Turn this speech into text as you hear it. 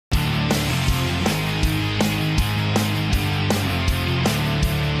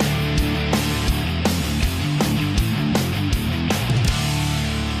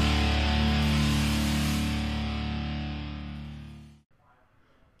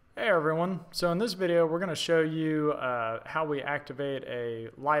Hey everyone, so in this video we're going to show you how we activate a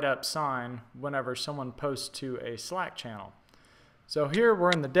light up sign whenever someone posts to a Slack channel. So here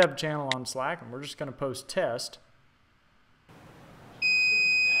we're in the dev channel on Slack and we're just going to post test.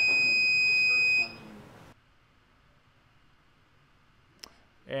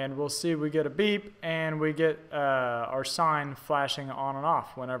 And we'll see we get a beep and we get our sign flashing on and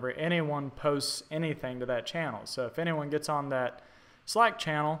off whenever anyone posts anything to that channel. So if anyone gets on that Slack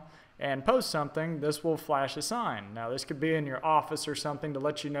channel and posts something, this will flash a sign. Now this could be in your office or something to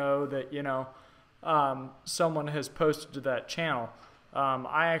let you know that someone has posted to that channel.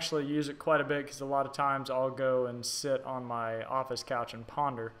 I actually use it quite a bit because a lot of times I'll go and sit on my office couch and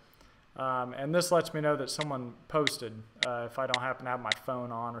ponder. And this lets me know that someone posted if I don't happen to have my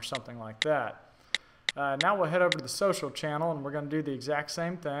phone on or something like that. Now we'll head over to the social channel and we're going to do the exact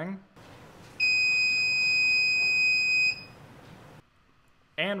same thing.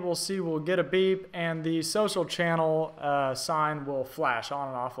 And we'll get a beep and the social channel sign will flash on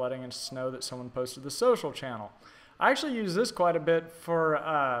and off, letting us know that someone posted the social channel. I actually use this quite a bit for,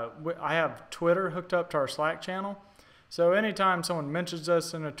 I have Twitter hooked up to our Slack channel. So anytime someone mentions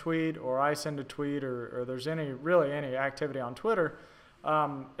us in a tweet or I send a tweet or there's really any activity on Twitter,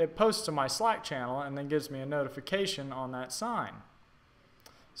 it posts to my Slack channel and then gives me a notification on that sign.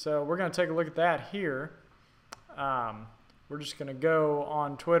 So we're going to take a look at that here. We're just going to go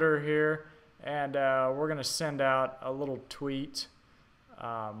on Twitter here and we're going to send out a little tweet.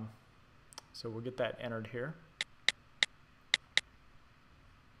 So we'll get that entered here.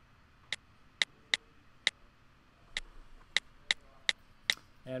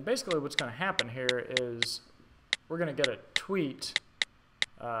 And basically what's going to happen here is we're going to get a tweet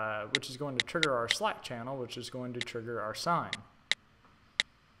which is going to trigger our Slack channel, which is going to trigger our sign.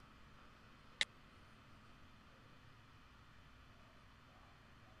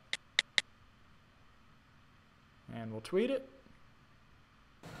 And we'll tweet it.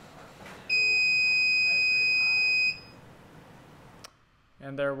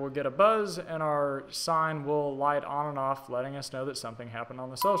 And there we'll get a buzz and our sign will light on and off, letting us know that something happened on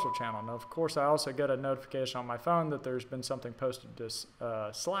the social channel. Now, of course, I also get a notification on my phone that there's been something posted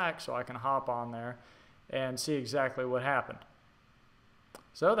to Slack, so I can hop on there and see exactly what happened.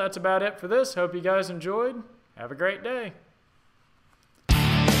 So that's about it for this. Hope you guys enjoyed. Have a great day.